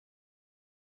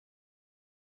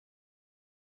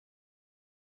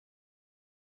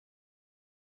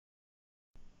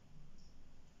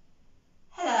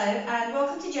and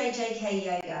welcome to JJK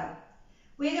Yoga.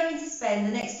 We're going to spend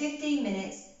the next 15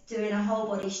 minutes doing a whole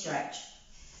body stretch.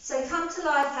 So come to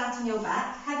lie flat on your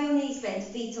back, have your knees bent,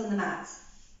 feet on the mat.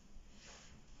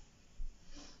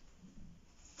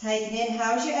 Take an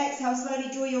inhale. As you exhale, slowly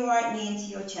draw your right knee into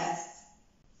your chest.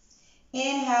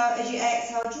 Inhale. As you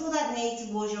exhale, draw that knee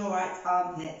towards your right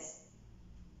armpit.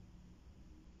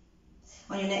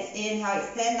 On your next inhale,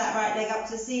 extend that right leg up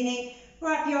to the ceiling.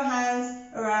 Wrap your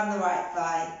hands around the right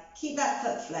thigh. Keep that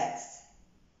foot flexed.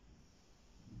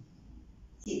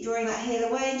 Keep drawing that heel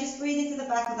away and just breathe into the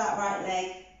back of that right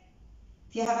leg.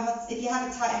 If you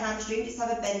have a tight hamstring, just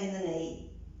have a bend in the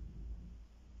knee.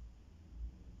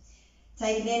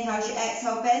 Take an inhale. As you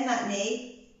exhale, bend that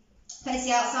knee. Place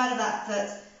the outside of that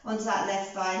foot onto that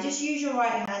left thigh and just use your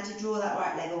right hand to draw that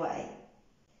right leg away.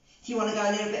 If you want to go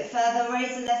a little bit further,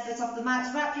 raise the left foot off the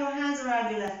mat, wrap your hands around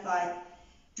your left thigh.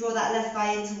 Draw that left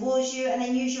thigh in towards you and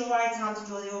then use your right arm to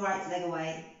draw your right leg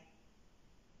away.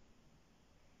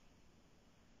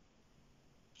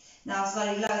 Now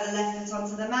slowly lower the left foot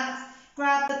onto the mat.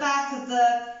 Grab the back of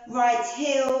the right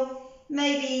heel,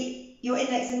 maybe your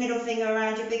index and middle finger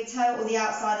around your big toe or the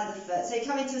outside of the foot. So you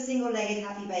come into a single-legged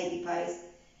happy baby pose.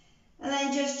 And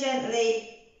then just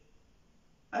gently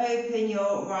open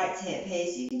your right hip here.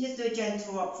 So you can just do a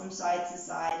gentle rock from side to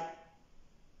side.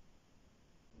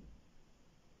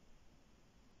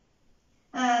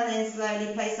 And then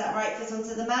slowly place that right foot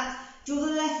onto the mat. Draw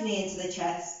the left knee into the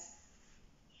chest.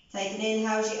 Take an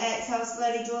inhale. As you exhale,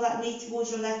 slowly draw that knee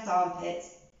towards your left armpit.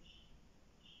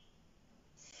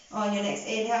 On your next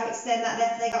inhale, extend that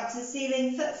left leg up to the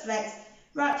ceiling, foot flexed.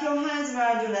 Wrap your hands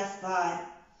around your left thigh.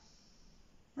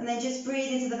 And then just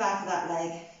breathe into the back of that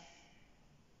leg.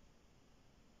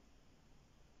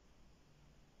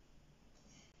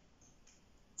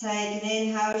 Take an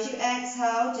inhale. As you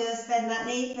exhale, just bend that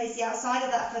knee, place the outside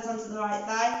of that foot onto the right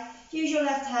thigh. Use your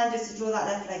left hand just to draw that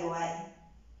left leg away.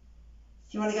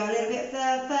 If you want to go a little bit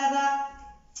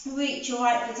further, reach your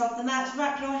right foot off the mat,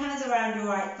 wrap your hands around your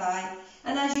right thigh.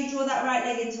 And as you draw that right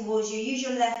leg in towards you, use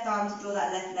your left arm to draw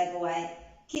that left leg away.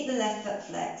 Keep the left foot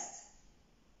flexed.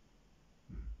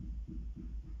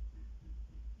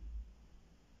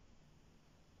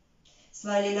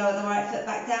 Slowly lower the right foot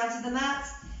back down to the mat.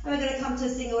 And we're going to come to a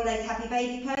single leg happy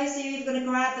baby pose. So you're going to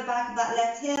grab the back of that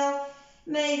left heel,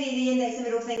 maybe the index and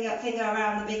middle finger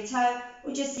around the big toe,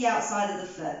 or just the outside of the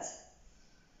foot.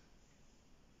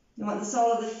 You want the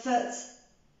sole of the foot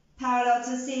parallel to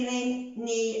the ceiling,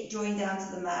 knee drawing down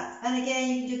to the mat. And again,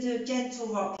 you can just do a gentle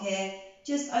rock here,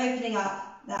 just opening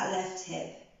up that left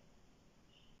hip.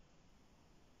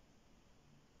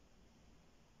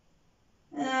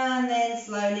 And then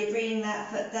slowly bringing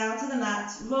that foot down to the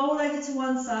mat, roll over to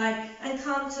one side and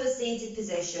come to a seated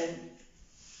position.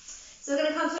 So we're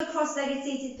going to come to a cross-legged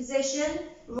seated position,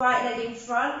 right leg in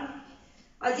front.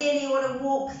 Ideally, you want to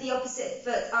walk the opposite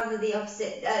foot under the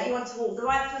opposite, you want to walk the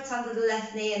right foot under the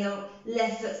left knee and the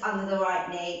left foot under the right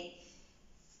knee.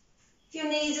 If your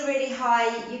knees are really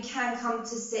high, you can come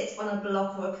to sit on a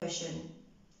block or a cushion.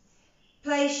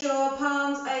 Place your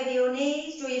palms over your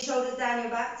knees, draw your shoulders down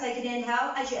your back, take an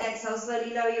inhale. As you exhale,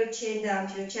 slowly lower your chin down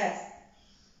to your chest.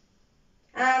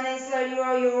 And then slowly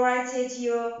roll your right ear to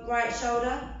your right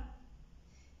shoulder.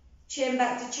 Chin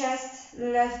back to chest,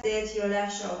 left ear to your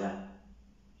left shoulder.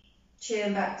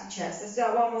 Chin back to chest. Let's do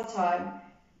that one more time.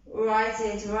 Right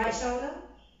ear to right shoulder.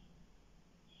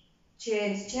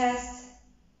 Chin to chest,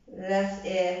 left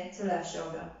ear to left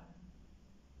shoulder.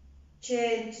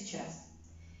 Chin to chest.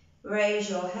 Raise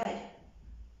your head.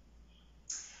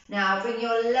 Now bring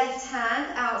your left hand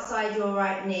outside your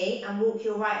right knee and walk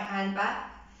your right hand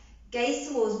back. Gaze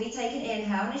towards me, take an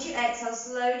inhale, and as you exhale,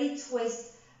 slowly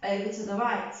twist over to the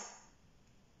right.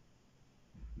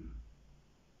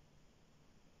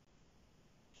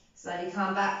 Slowly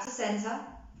come back to center.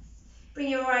 Bring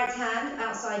your right hand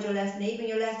outside your left knee, bring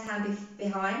your left hand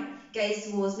behind. Gaze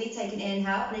towards me, take an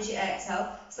inhale, and as you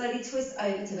exhale, slowly twist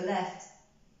over to the left.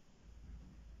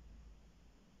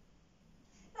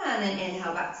 And then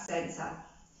inhale back to center.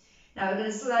 Now we're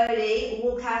going to slowly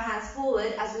walk our hands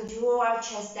forward as we draw our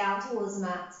chest down towards the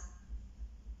mat.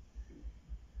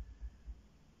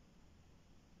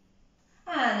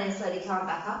 And then slowly come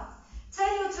back up. Turn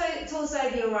your torso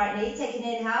over your right knee, take an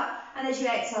inhale, and as you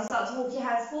exhale, start to walk your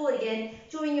hands forward again,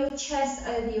 drawing your chest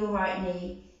over your right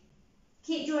knee.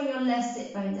 Keep drawing your left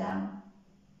sit bone down.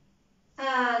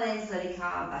 And then slowly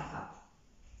come back up.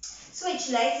 Switch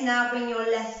legs, now bring your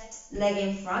left leg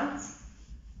in front.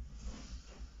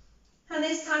 And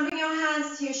this time bring your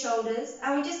hands to your shoulders,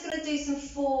 and we're just going to do some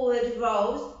forward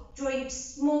rolls, drawing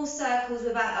small circles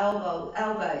with our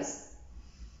elbows.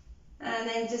 And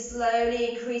then just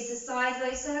slowly increase the size of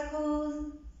those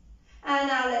circles. And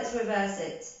now let's reverse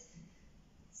it.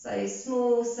 So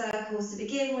small circles to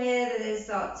begin with, and then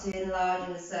start to enlarge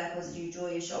in the circles as you draw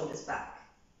your shoulders back.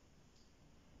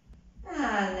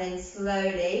 And then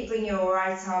slowly bring your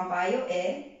right arm by your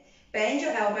ear. Bend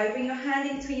your elbow, bring your hand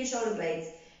in between your shoulder blades.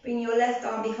 Bring your left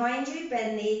arm behind you,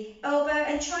 bend the elbow,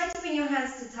 and try to bring your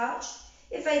hands to touch.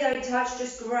 If they don't touch,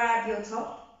 just grab your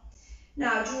top.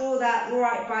 Now draw that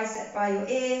right bicep by your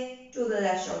ear, draw the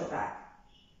left shoulder back.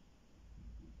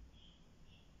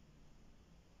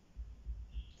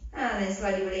 And then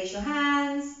slowly release your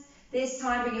hands. This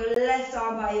time bring your left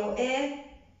arm by your ear,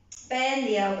 bend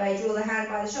the elbow, draw the hand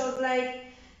by the shoulder blade,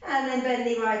 and then bend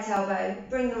the right elbow.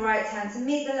 Bring the right hand to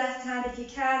meet the left hand if you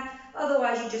can,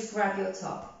 otherwise you just grab your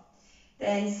top.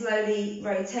 Then slowly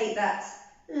rotate that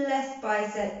left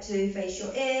bicep to face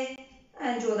your ear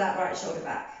and draw that right shoulder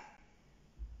back.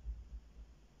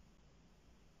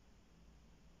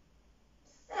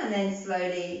 And then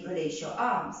slowly release your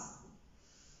arms.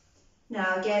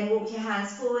 Now again, walk your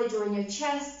hands forward, drawing your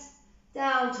chest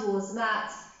down towards the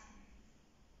mat.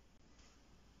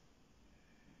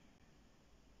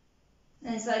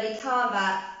 And slowly come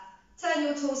back. Turn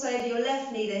your torso over your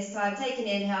left knee this time. Take an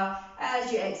inhale.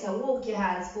 As you exhale, walk your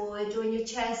hands forward, drawing your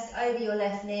chest over your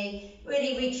left knee,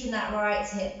 really reaching that right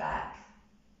hip back.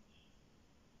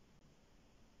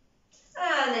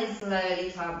 And then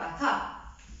slowly come back up.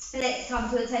 Let's come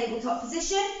to a tabletop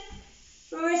position.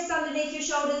 Wrists underneath your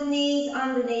shoulders, knees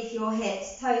underneath your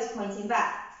hips, toes pointing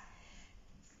back.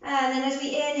 And then as we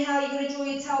inhale, you're going to draw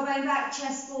your tailbone back,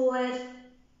 chest forward,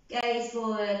 gaze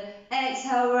forward.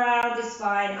 Exhale, round your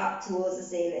spine up towards the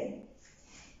ceiling.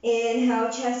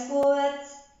 Inhale, chest forward,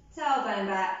 tailbone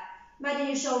back. Imagine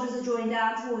your shoulders are drawing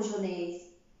down towards your knees.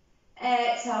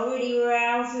 Exhale, really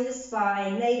round through the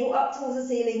spine, navel up towards the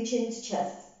ceiling, chin to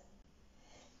chest.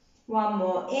 One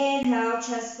more. Inhale,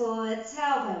 chest forward,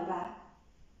 tailbone back.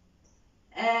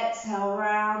 Exhale,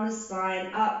 round the spine,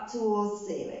 up towards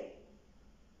the ceiling.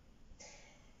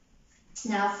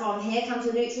 Now from here, come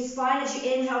to a neutral spine. As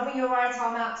you inhale, bring your right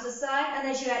arm out to the side, and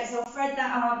as you exhale, thread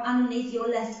that arm underneath your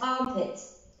left armpit.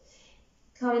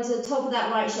 Coming to the top of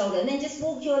that right shoulder, and then just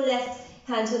walk your left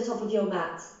hand to the top of your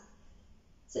mat.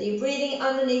 So you're breathing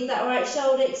underneath that right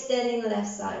shoulder, extending the left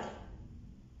side.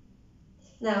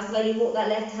 Now slowly walk that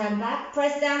left hand back,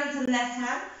 press down into the left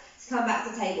hand to come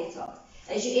back to tabletop.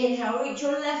 As you inhale, reach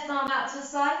your left arm out to the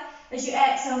side. As you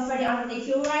exhale, thread it underneath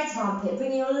your right armpit,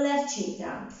 bring your left cheek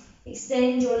down.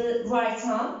 Extend your right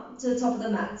arm to the top of the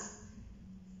mat.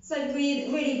 So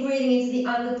really breathing into the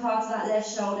under part of that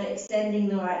left shoulder, extending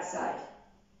the right side.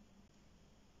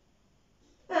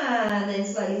 And then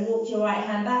slowly walk your right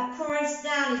hand back, press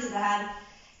down into the hand,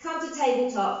 come to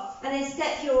tabletop, and then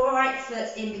step your right foot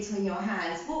in between your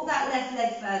hands. Walk that left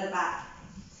leg further back.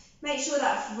 Make sure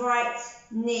that right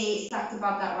knee is stacked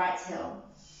above that right heel.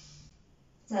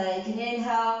 Take an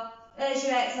inhale. As you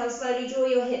exhale, slowly draw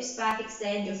your hips back,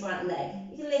 extend your front leg.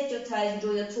 You can lift your toes and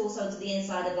draw your torso onto the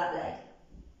inside of that leg.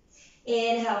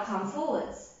 Inhale, come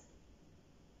forwards.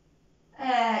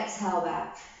 Exhale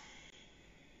back.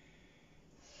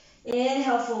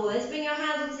 Inhale forwards, bring your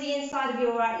hands onto the inside of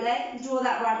your right leg and draw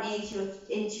that right knee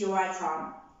into your right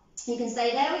arm. You can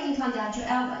stay there, or you can come down to your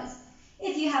elbows.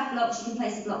 If you have blocks, you can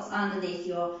place the blocks underneath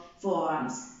your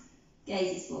forearms.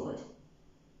 Gazes forward.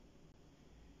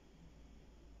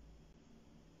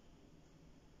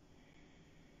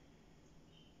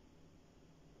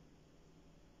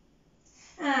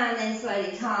 And then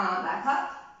slowly come back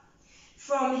up.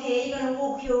 From here, you're going to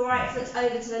walk your right foot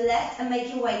over to the left and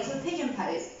make your way to a pigeon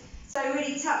pose. So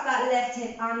really tuck that left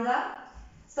hip under.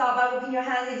 Start by walking your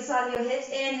hands either side of your hips.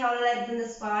 Inhale, lengthen the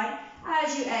spine.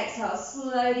 As you exhale,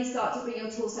 slowly start to bring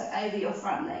your torso over your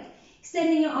front leg.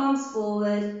 Extending your arms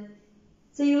forward.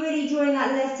 So you're really drawing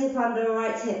that left hip under,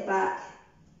 right hip back.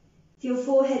 If your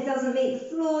forehead doesn't meet the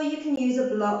floor, you can use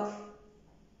a block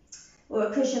or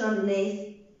a cushion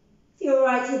underneath. If your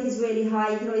right hip is really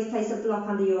high, you can always place a block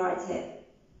under your right hip.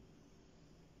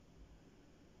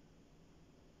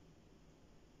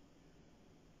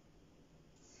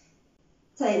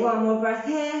 Take one more breath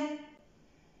here.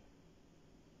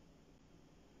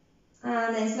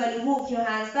 And then slowly walk your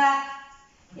hands back.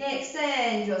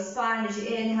 Extend your spine as you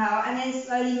inhale, and then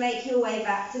slowly make your way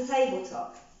back to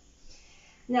tabletop.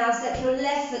 Now step your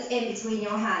left foot in between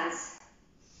your hands.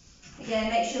 Again,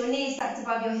 make sure your knee is stacked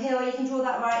above your heel. You can draw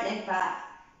that right leg back.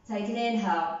 Take an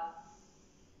inhale.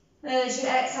 As you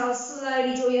exhale,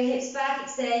 slowly draw your hips back,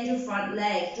 extend your front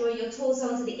leg. Draw your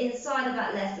torso onto the inside of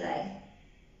that left leg.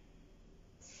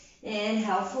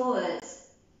 Inhale forwards.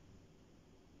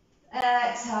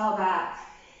 Exhale back.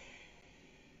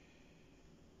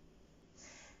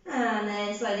 And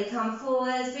then slowly come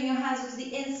forwards, bring your hands onto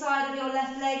the inside of your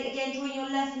left leg, again drawing your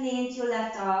left knee into your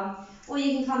left arm, or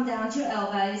you can come down to your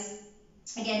elbows.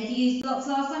 Again, if you used blocks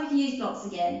last time, you can use blocks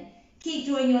again. Keep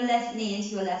drawing your left knee into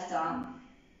your left arm.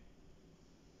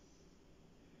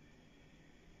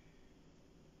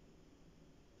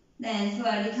 Then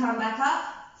slowly come back up.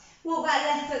 Walk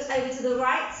that left foot over to the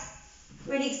right.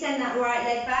 Really extend that right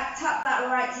leg back. Tuck that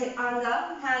right hip under,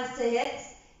 hands to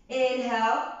hips.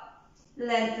 Inhale,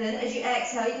 lengthen. As you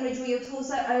exhale, you're going to draw your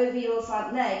torso over your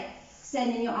front leg,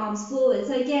 extending your arms forward.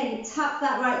 So again, tuck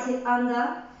that right hip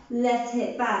under, left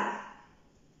hip back.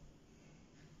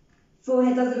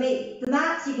 Forehead doesn't meet the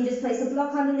mat, you can just place a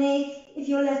block underneath. If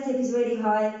your left hip is really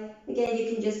high, again,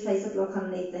 you can just place a block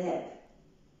underneath the hip.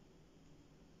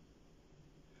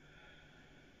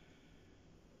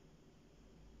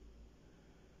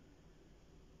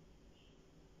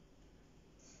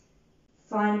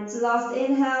 Find the last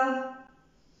inhale.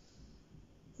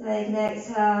 Take an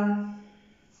exhale.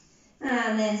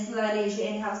 And then slowly as you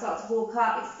inhale, start to walk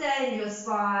up, extend your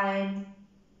spine.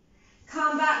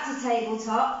 Come back to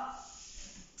tabletop.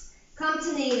 Come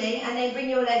to kneeling and then bring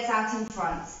your legs out in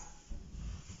front.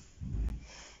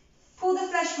 Pull the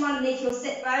flesh from underneath your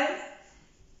sit bones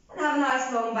and have a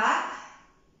nice long back.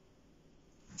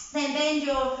 Then bend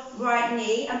your right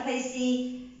knee and place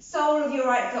the sole of your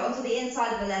right foot onto the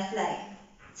inside of the left leg.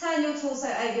 Turn your torso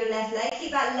over your left leg.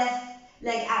 Keep that left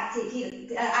leg active. Keep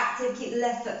the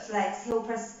left foot flexed. Heel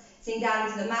pressing down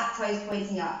into the mat, toes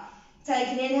pointing up. Take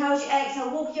an inhale as you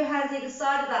exhale. Walk your hands either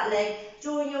side of that leg,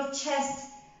 drawing your chest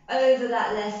over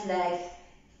that left leg.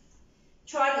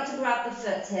 Try not to grab the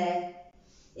foot here.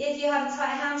 If you have a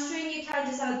tight hamstring, you can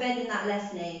just have a bend in that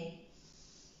left knee.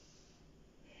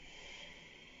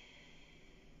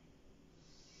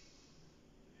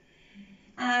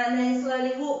 And then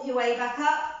slowly walk your way back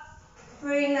up.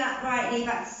 Bring that right knee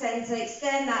back to centre,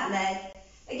 extend that leg.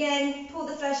 Again, pull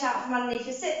the flesh out from underneath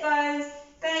your sit bones,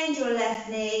 bend your left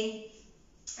knee,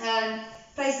 and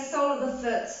place the sole of the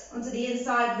foot onto the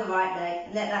inside of the right leg,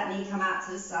 and let that knee come out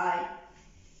to the side.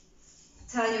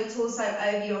 Turn your torso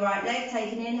over your right leg,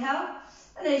 take an inhale,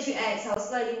 and as you exhale,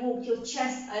 slowly walk your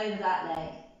chest over that leg.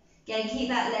 Again, keep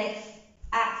that leg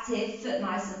active, foot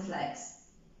nice and flexed.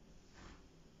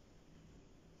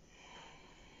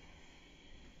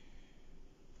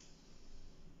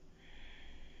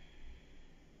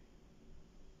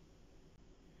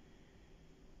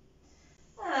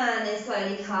 And then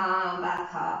slowly come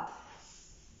back up.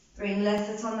 Bring left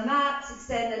foot on the mat,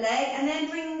 extend the leg, and then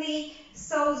bring the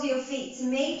soles of your feet to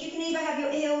meet. You can either have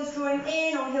your heels drawing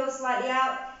in or heels slightly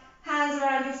out, hands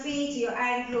around your feet or your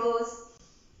ankles.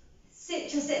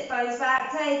 Sit your sit bones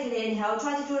back, take an inhale,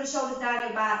 try to draw the shoulders down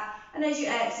your back, and as you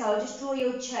exhale, just draw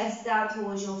your chest down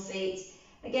towards your feet.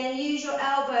 Again, use your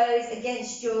elbows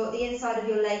against the inside of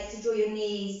your legs to draw your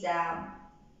knees down.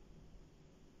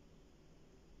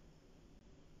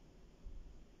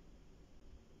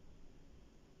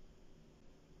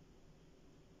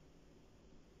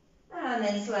 And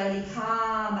then slowly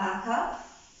come back up.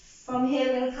 From here,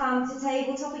 we're going to come to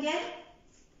tabletop again.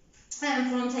 And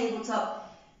from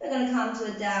tabletop, we're going to come to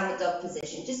a downward dog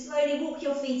position. Just slowly walk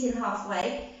your feet in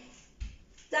halfway.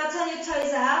 Now turn your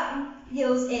toes out,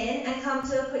 heels in, and come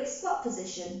to a quick squat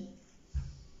position.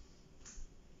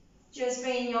 Just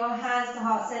bring your hands to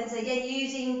heart center. Again,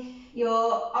 using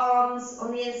your arms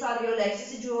on the inside of your legs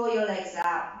just to draw your legs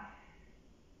out.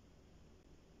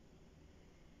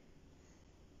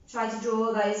 Try to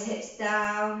draw those hips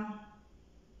down.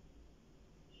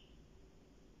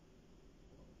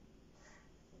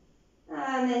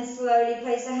 And then slowly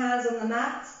place the hands on the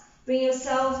mat. Bring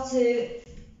yourself to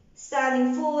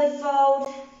standing forward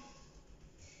fold.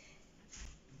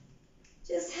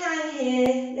 Just hang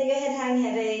here, let your head hang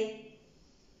heavy.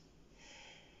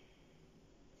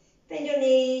 Bend your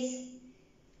knees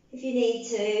if you need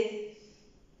to.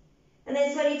 And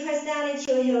then slowly press down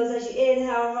into your heels as you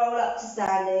inhale and roll up to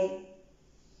standing.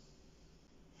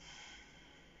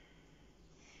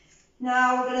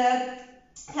 Now we're going to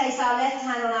place our left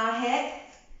hand on our hip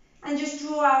and just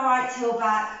draw our right heel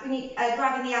back,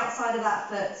 grabbing the outside of that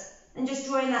foot and just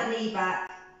drawing that knee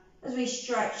back as we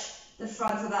stretch the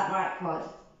front of that right quad.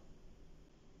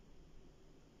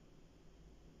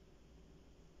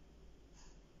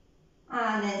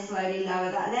 And then slowly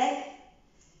lower that leg.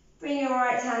 Bring your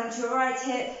right hand to your right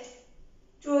hip,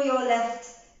 draw your left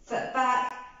foot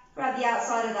back, grab the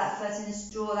outside of that foot and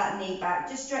just draw that knee back,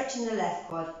 just stretching the left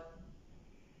quad.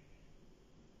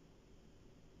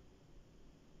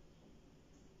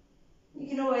 You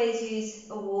can always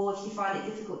use a wall if you find it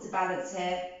difficult to balance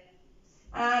here.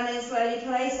 And then slowly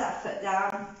place that foot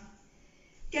down.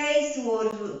 Gaze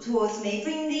towards me.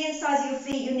 Bring the insides of your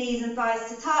feet, your knees and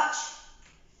thighs to touch.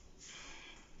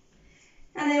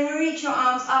 And then we'll reach your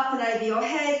arms up and over your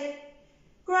head.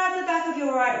 Grab the back of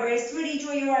your right wrist. Really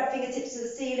draw your right fingertips to the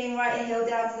ceiling. Right heel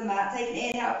down to the mat. Take an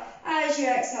inhale. As you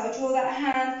exhale, draw that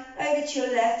hand over to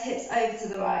your left, hips over to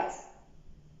the right.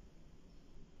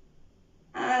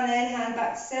 And then hand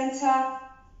back to centre.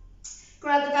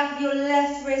 Grab the back of your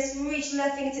left wrist. Reach the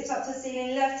left fingertips up to the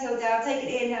ceiling. Left heel down. Take an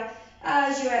inhale.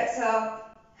 As you exhale,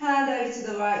 hand over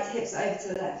to the right, hips over to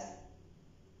the left.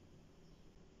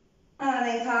 And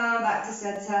then come back to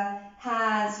centre,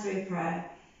 hands through prayer.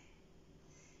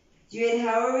 As you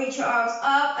inhale, reach your arms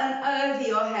up and over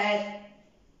your head.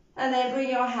 And then bring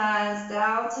your hands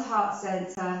down to heart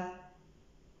centre.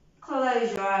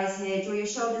 Close your eyes here, draw your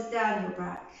shoulders down your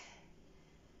back.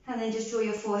 And then just draw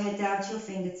your forehead down to your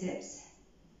fingertips.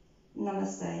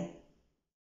 Namaste.